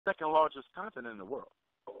second largest continent in the world,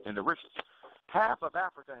 and the richest. Half of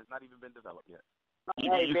Africa has not even been developed yet.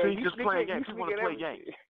 Hey, you man, see, just playing games. People want to play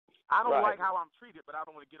games. I don't like how I'm treated, but I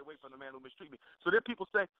don't want to get away from the man who mistreated me. So then people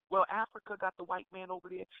say, well, Africa got the white man over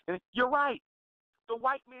there. And you're right. The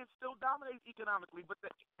white man still dominates economically, but the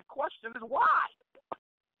question is why?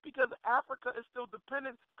 Because Africa is still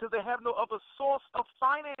dependent because they have no other source of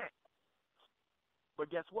finance. But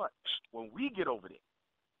guess what? When we get over there,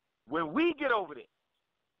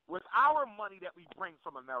 with our money that we bring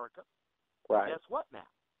from America, right. Guess what now?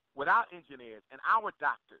 With our engineers and our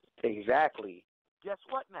doctors. Exactly. Guess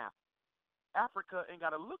what now? Africa ain't got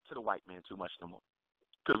to look to the white man too much no more.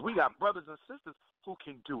 Because we got brothers and sisters who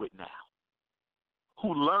can do it now,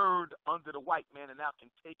 who learned under the white man and now can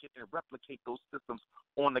take it and replicate those systems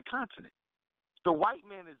on the continent. The white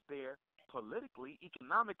man is there politically,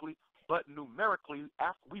 economically, but numerically,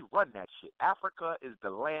 we run that shit. Africa is the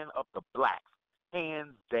land of the blacks,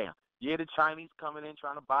 hands down. Yeah, the Chinese coming in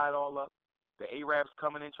trying to buy it all up. The Arabs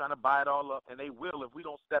coming in trying to buy it all up, and they will if we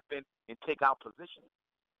don't step in and take our position.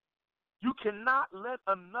 You cannot let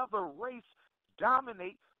another race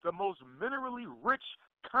dominate the most minerally rich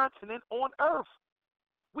continent on earth.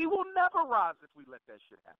 We will never rise if we let that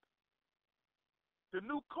shit happen. The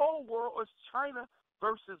new Cold War is China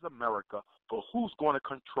versus America for who's going to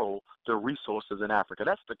control the resources in Africa.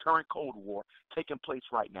 That's the current Cold War taking place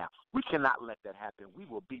right now. We cannot let that happen. We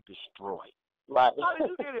will be destroyed. Right. How did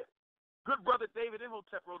you get it? Good brother David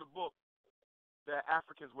Imhotep wrote a book that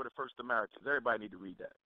Africans were the first Americans. Everybody need to read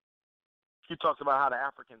that. He talks about how the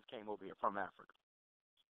Africans came over here from Africa.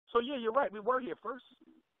 So yeah, you're right. We were here first,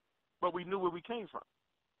 but we knew where we came from.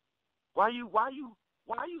 Why are you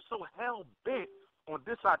so hell bent on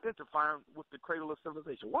disidentifying with the cradle of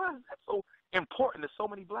civilization? Why is that so important to so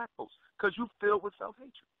many black folks? Because you filled with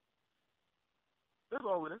self-hatred. That's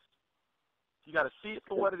all it is. You got to see it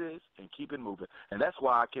for what it is and keep it moving. And that's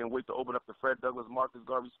why I can't wait to open up the Fred Douglass Marcus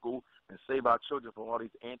Garvey School and save our children from all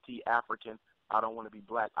these anti-African, I don't want to be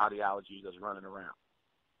black ideologies that's running around.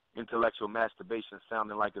 Intellectual masturbation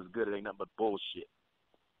sounding like it's good. It ain't nothing but bullshit.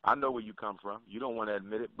 I know where you come from. You don't want to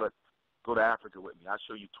admit it, but go to Africa with me. I'll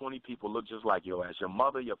show you 20 people look just like your ass. Your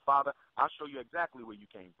mother, your father. I'll show you exactly where you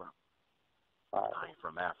came from. I ain't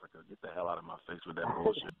from Africa. Get the hell out of my face with that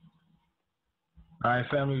bullshit. All right,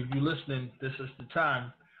 family, if you're listening, this is the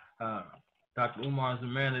time. Dr. Umar is the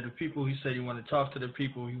man of the people. He said he want to talk to the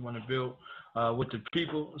people. He want to build with the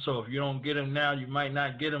people. So if you don't get him now, you might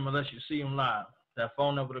not get him unless you see him live. That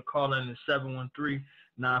phone number to call in is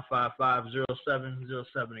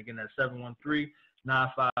 713-955-0707. Again, that's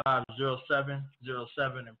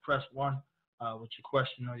 713-955-0707, and press 1 with your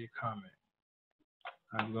question or your comment.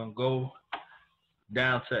 I'm going to go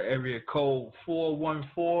down to area code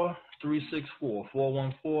 414-364.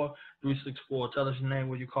 414-364. Tell us your name,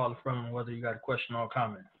 where you call it from, and whether you got a question or a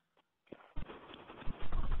comment.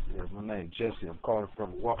 Yeah, my name's Jesse. I'm calling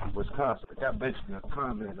from Walker, Wisconsin. I got basically a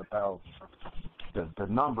comment about the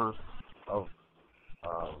numbers of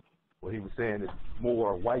what he was saying is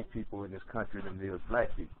more white people in this country than there is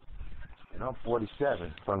black people. And I'm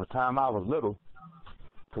 47. From the time I was little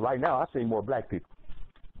to right now, I see more black people.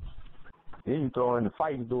 Then you throw in the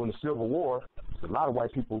fighting during the Civil War, a lot of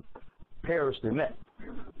white people perished in that.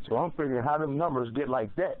 So I'm figuring how them numbers get like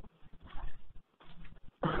that.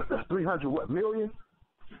 300 million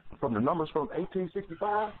from the numbers from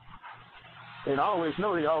 1865. And I always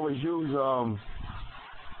know they always use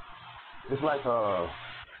it's like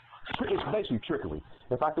it's basically trickery.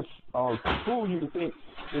 If I could fool you to think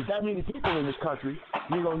there's that many people in this country,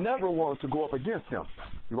 you're gonna never want to go up against them.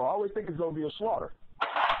 You're gonna always think it's gonna be a slaughter.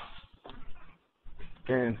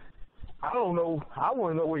 And I don't know. I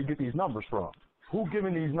want to know where you get these numbers from. Who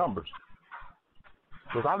giving these numbers?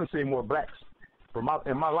 Because I've been seeing more blacks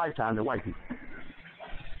in my lifetime than white people.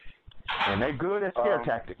 And they're good at scare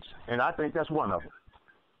tactics, and I think that's one of them.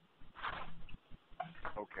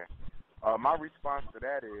 Okay. My response to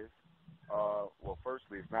that is, well,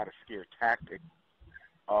 firstly, it's not a scare tactic.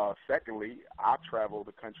 Secondly, I travel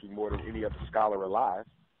the country more than any other scholar alive,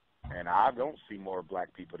 and I don't see more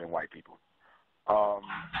black people than white people.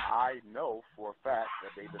 I know for a fact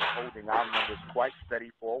that they've been holding our numbers quite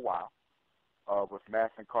steady for a while, with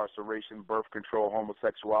mass incarceration, birth control,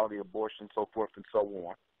 homosexuality, abortion, so forth and so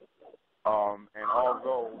on. And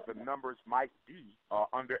although the numbers might be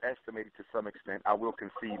underestimated to some extent, I will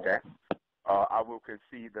concede that. I will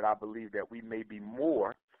concede that I believe that we may be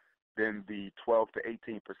more than the 12 to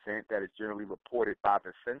 18% that is generally reported by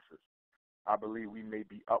the census. I believe we may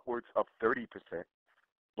be upwards of 30%.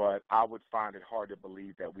 But I would find it hard to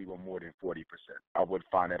believe that we were more than 40%. I would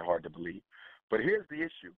find that hard to believe. But here's the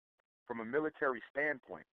issue. from a military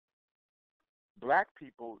standpoint, black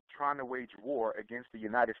people trying to wage war against the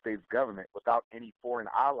United States government without any foreign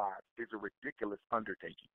allies is a ridiculous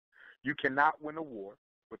undertaking. You cannot win a war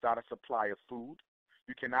without a supply of food.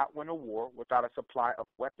 You cannot win a war without a supply of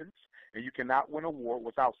weapons. And you cannot win a war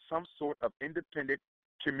without some sort of independent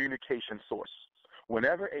communication source.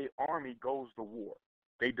 Whenever an army goes to war,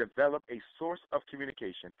 they develop a source of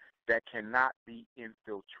communication that cannot be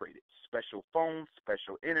infiltrated. Special phones,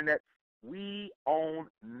 special internet. We own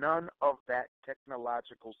none of that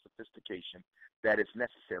technological sophistication that is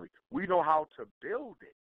necessary. We know how to build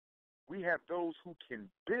it. We have those who can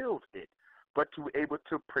build it. But to be able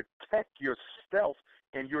to protect your stealth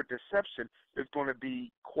and your deception is going to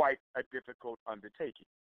be quite a difficult undertaking.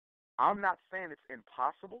 I'm not saying it's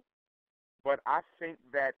impossible, but I think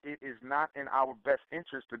that it is not in our best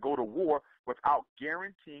interest to go to war without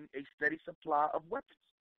guaranteeing a steady supply of weapons.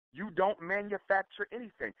 You don't manufacture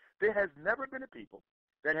anything. There has never been a people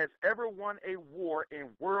that has ever won a war in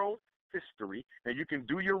world history, and you can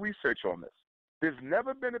do your research on this. There's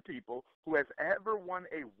never been a people who has ever won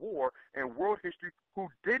a war in world history who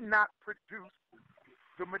did not produce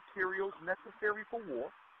the materials necessary for war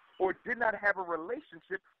or did not have a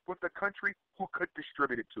relationship with the country who could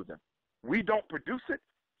distribute it to them. We don't produce it,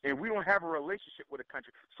 and we don't have a relationship with a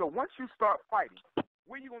country. So once you start fighting,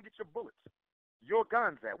 where are you going to get your bullets? Your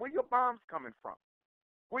guns at? Where your bombs coming from?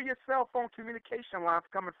 Where your cell phone communication lines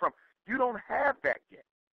coming from? You don't have that yet.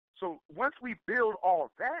 So once we build all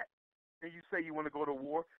that, and you say you want to go to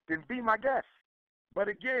war, then be my guest. But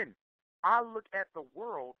again, I look at the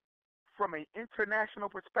world from an international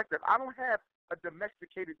perspective. I don't have a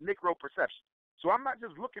domesticated Negro perception. So I'm not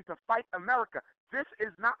just looking to fight America. This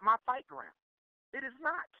is not my fight ground. It is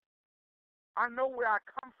not. I know where I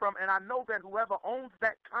come from, and I know that whoever owns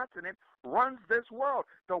that continent runs this world.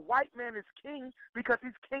 The white man is king because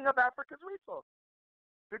he's king of Africa's resources.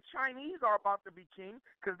 The Chinese are about to be king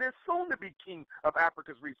because they're soon to be king of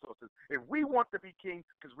Africa's resources. And we want to be king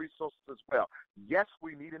because resources as well. Yes,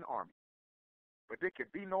 we need an army. But there can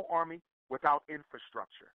be no army without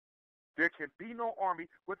infrastructure. There can be no army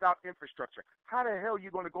without infrastructure. How the hell are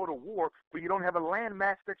you going to go to war when you don't have a land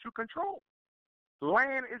mass that you control?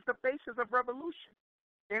 Land is the basis of revolution.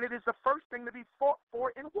 And it is the first thing to be fought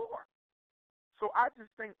for in war. So I just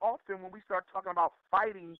think often when we start talking about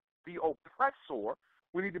fighting the oppressor,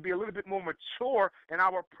 we need to be a little bit more mature in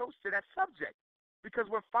our approach to that subject. Because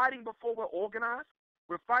we're fighting before we're organized.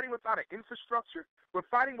 We're fighting without an infrastructure. We're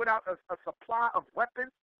fighting without a supply of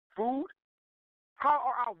weapons, food. How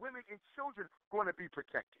are our women and children going to be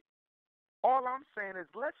protected? All I'm saying is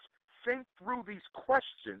let's think through these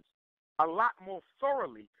questions a lot more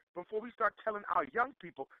thoroughly before we start telling our young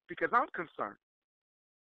people, because I'm concerned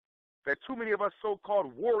that too many of us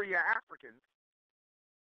so-called warrior Africans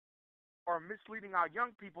are misleading our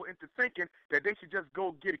young people into thinking that they should just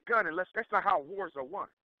go get a gun, unless that's not how wars are won.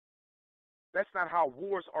 That's not how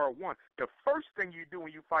wars are won. The first thing you do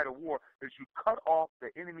when you fight a war is you cut off the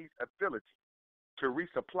enemy's ability to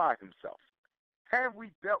resupply himself. Have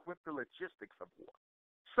we dealt with the logistics of war?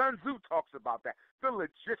 Sun Tzu talks about that, the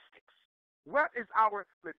logistics. What is our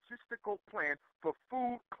logistical plan for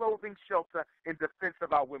food, clothing, shelter, and defense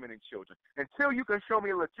of our women and children? Until you can show me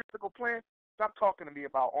a logistical plan, stop talking to me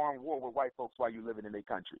about armed war with white folks while you're living in their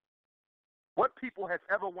country. What people has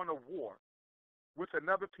ever won a war with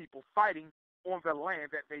another people fighting on the land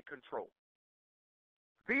that they control?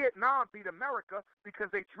 Vietnam beat America because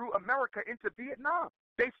they drew America into Vietnam.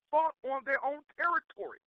 They fought on their own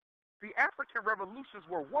territory. The African revolutions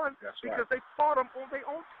were won because they fought them on their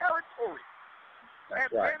own territory.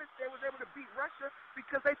 Afghanistan was able to beat Russia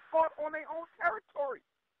because they fought on their own territory.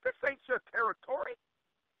 This ain't your territory.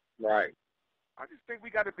 Right. I just think we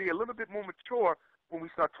got to be a little bit more mature when we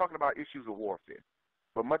start talking about issues of warfare.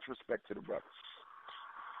 But much respect to the brothers.